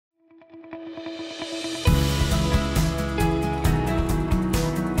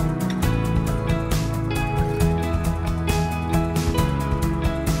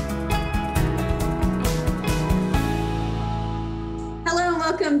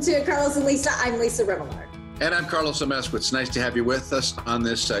to Carlos and Lisa. I'm Lisa Remillard. And I'm Carlos Amesco. It's nice to have you with us on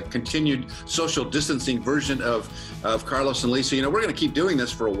this continued social distancing version of Carlos and Lisa. You know, we're going to keep doing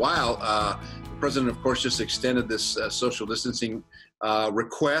this for a while. The president, of course, just extended this social distancing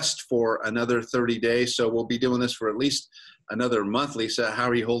request for another 30 days. So we'll be doing this for at least another month. Lisa, how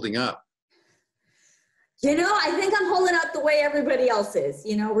are you holding up? You know, I think I'm holding up the way everybody else is.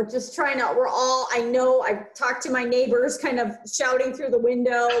 You know, we're just trying to, I know I've talked to my neighbors kind of shouting through the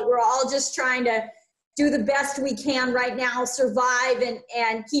window. We're all just trying to do the best we can right now, survive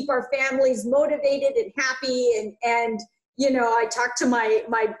and keep our families motivated and happy. And you know, I talked to my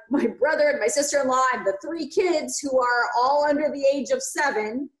brother and my sister-in-law and the 3 kids who are all under the age of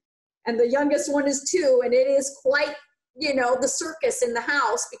 7, and the youngest one is 2, and it is quite, you know, the circus in the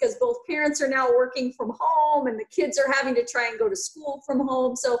house because both parents are now working from home and the kids are having to try and go to school from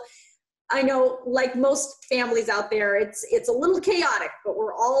home. So I know, like most families out there, it's a little chaotic, but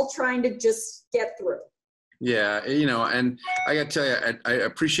we're all trying to just get through. Yeah, you know, and I got to tell you, I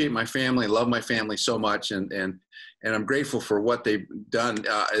appreciate my family, love my family so much, and I'm grateful for what they've done.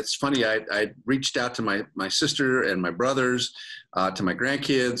 It's funny, I reached out to my sister and my brothers, to my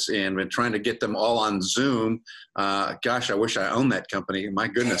grandkids, and been trying to get them all on Zoom. Gosh, I wish I owned that company. My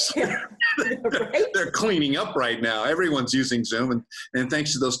goodness. Right? They're cleaning up right now. Everyone's using Zoom, and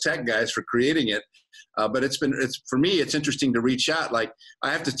thanks to those tech guys for creating it. But for me, it's interesting to reach out. Like,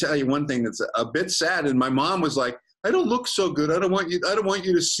 I have to tell you one thing that's a bit sad. And my mom was like, I don't look so good. I don't want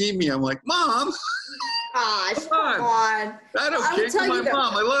you to see me. I'm like, Mom. Gosh, come on. I don't care for my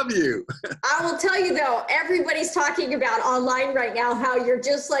mom. I love you. I will tell you though, everybody's talking about online right now how you're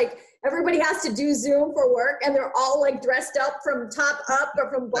just like, everybody has to do Zoom for work and they're all like dressed up from top up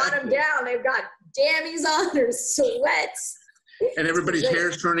or from bottom down. They've got jammies on or sweats. And everybody's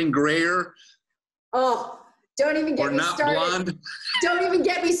hair's turning grayer. Oh, don't even get me started. Blonde. Don't even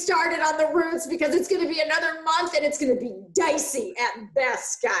get me started on the roots because it's going to be another month and it's going to be dicey at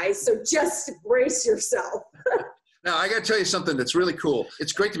best, guys. So just brace yourself. Now, I got to tell you something that's really cool.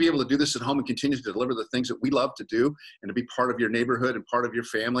 It's great to be able to do this at home and continue to deliver the things that we love to do and to be part of your neighborhood and part of your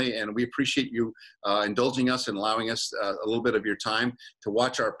family. And we appreciate you indulging us and allowing us a little bit of your time to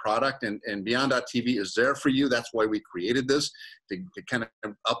watch our product. And BeondTV is there for you. That's why we created this, to kind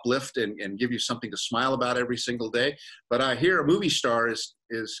of uplift and give you something to smile about every single day. But I hear a movie star is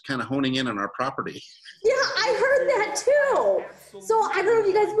kind of honing in on our property. Yeah, I heard that too. So I don't know if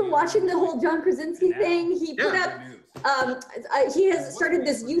you guys have been watching the whole John Krasinski thing. He put up, he has started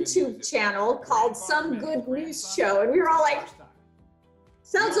this YouTube channel called Some Good News Show. And we were all like,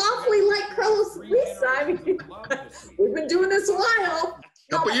 sounds awfully like Carlos and Lisa. I mean, we've been doing this a while.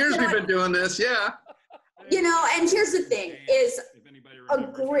 Couple years we've been doing this, yeah. You know, and here's the thing is,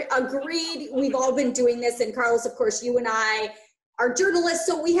 agreed, we've all been doing this. And Carlos, of course, you and I are journalists,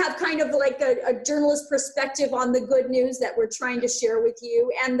 so we have kind of like a journalist perspective on the good news that we're trying to share with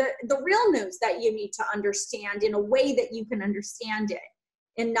you and the real news that you need to understand in a way that you can understand it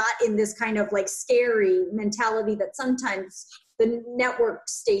and not in this kind of like scary mentality that sometimes the network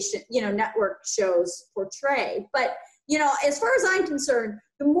shows portray. But, you know, as far as I'm concerned,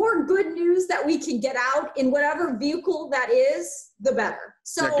 the more good news that we can get out in whatever vehicle that is, the better.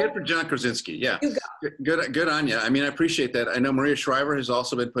 So yeah, good for John Krasinski. Yeah, you go. Good on you. I mean, I appreciate that. I know Maria Shriver has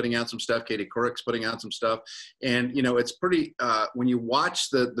also been putting out some stuff. Katie Couric's putting out some stuff, and you know, it's pretty. When you watch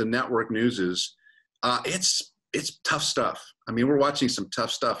the network newses, it's tough stuff. I mean, we're watching some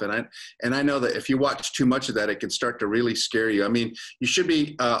tough stuff, and I know that if you watch too much of that, it can start to really scare you. I mean, you should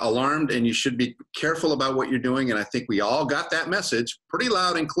be alarmed and you should be careful about what you're doing. And I think we all got that message pretty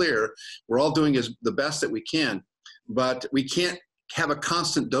loud and clear. We're all doing the best that we can, but we can't have a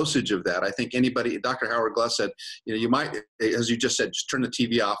constant dosage of that. I think Dr. Howard Glass said, you know, you might, as you just said, just turn the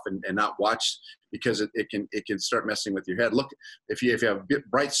TV off and not watch because it can start messing with your head. Look, if you have a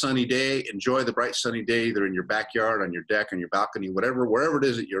bright sunny day, enjoy the bright sunny day, either in your backyard, on your deck, on your balcony, wherever it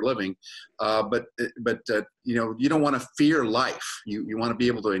is that you're living. But you know, you don't want to fear life. You want to be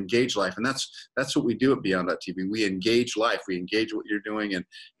able to engage life, and that's what we do at BeondTV. We engage life. We engage what you're doing,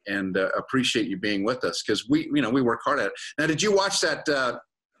 and appreciate you being with us because we work hard at it. Now, did you watch that?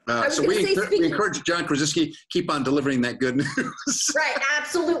 So we encourage John Krasinski, keep on delivering that good news. Right,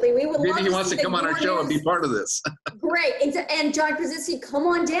 absolutely. We would love Maybe he wants to come on our show and be part of this. Great. And John Krasinski, come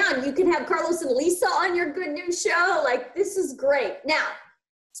on down. You can have Carlos and Lisa on your good news show. Like, this is great. Now,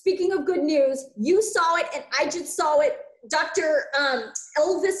 speaking of good news, you saw it and I just saw it. Dr.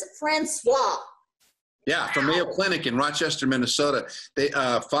 Elvis Francois Yeah, from Mayo Clinic in Rochester, Minnesota. They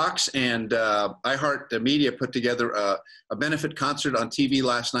Fox and iHeart Media put together a benefit concert on TV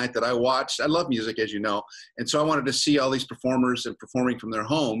last night that I watched. I love music, as you know, and so I wanted to see all these performers and performing from their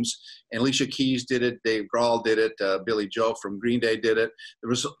homes. And Alicia Keys did it, Dave Grohl did it, Billy Joe from Green Day did it. There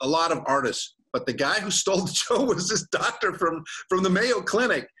was a lot of artists, but the guy who stole the show was this doctor from the Mayo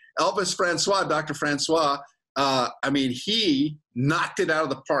Clinic, Elvis Francois, Dr. Francois. I mean, he knocked it out of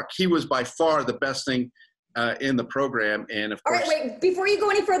the park. He was by far the best thing in the program. And of course, all right, wait, before you go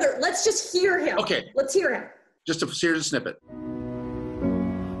any further, let's just hear him. Okay. Let's hear him. Here's a snippet.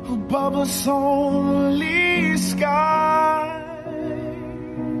 Above us only skies.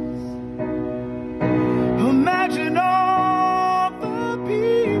 Imagine all the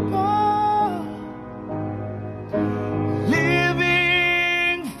people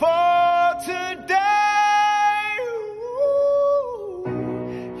living for today.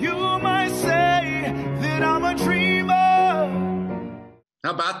 You might say that I'm a dreamer.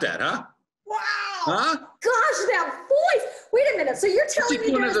 How about that, huh? Wow. Huh? Gosh, that voice. Wait a minute. So you're telling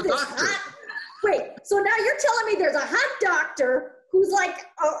me there's this hot... Wait, so now you're telling me there's a hot doctor who's like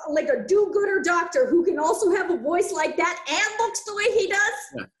a do-gooder doctor who can also have a voice like that and looks the way he does?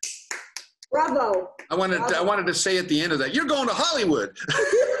 Yeah. Bravo. I wanted to say at the end of that, you're going to Hollywood. Me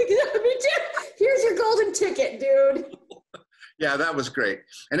too. Here's your golden ticket, dude. Yeah, that was great.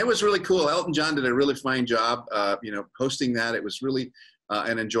 And it was really cool. Elton John did a really fine job, hosting that. It was really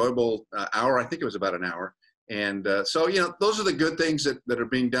an enjoyable hour. I think it was about an hour. And so, those are the good things that are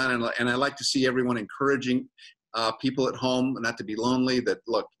being done. And I like to see everyone encouraging people at home not to be lonely, that,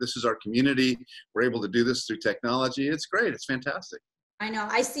 look, this is our community. We're able to do this through technology. It's great. It's fantastic. I know.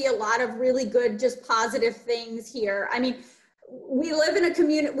 I see a lot of really good, just positive things here. I mean, we live in a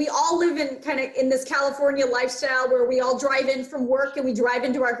community, we all live in this California lifestyle where we all drive in from work and we drive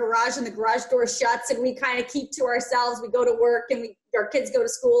into our garage and the garage door shuts and we kind of keep to ourselves. We go to work and our kids go to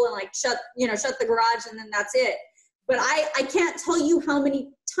school and shut the garage and then that's it. But I can't tell you how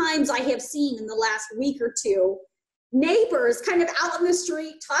many times I have seen in the last week or two, neighbors kind of out in the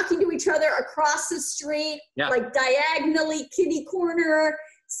street talking to each other across the street, like diagonally kitty corner,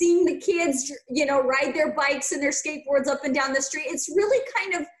 seeing the kids, ride their bikes and their skateboards up and down the street. It's really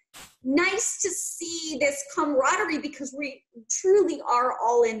kind of nice to see this camaraderie because we truly are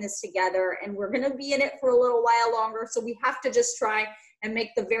all in this together and we're going to be in it for a little while longer. So we have to just try and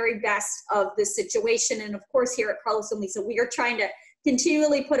make the very best of this situation. And of course, here at Carlos and Lisa, we are trying to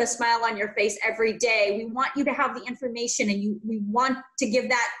continually put a smile on your face every day. We want you to have the information and we want to give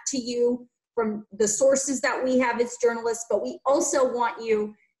that to you from the sources that we have as journalists, but we also want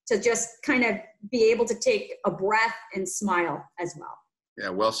you to just kind of be able to take a breath and smile as well. Yeah,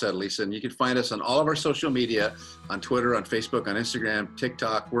 well said, Lisa. And you can find us on all of our social media, on Twitter, on Facebook, on Instagram,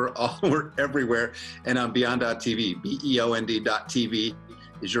 TikTok. We're everywhere. And on Beyond.TV, BEOND.TV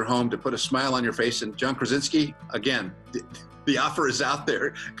is your home to put a smile on your face. And John Krasinski, again, the offer is out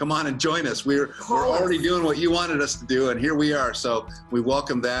there. Come on and join us. We're already doing what you wanted us to do, and here we are. So we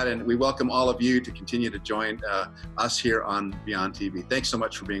welcome that, and we welcome all of you to continue to join us here on Beyond TV. Thanks so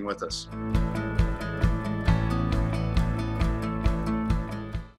much for being with us.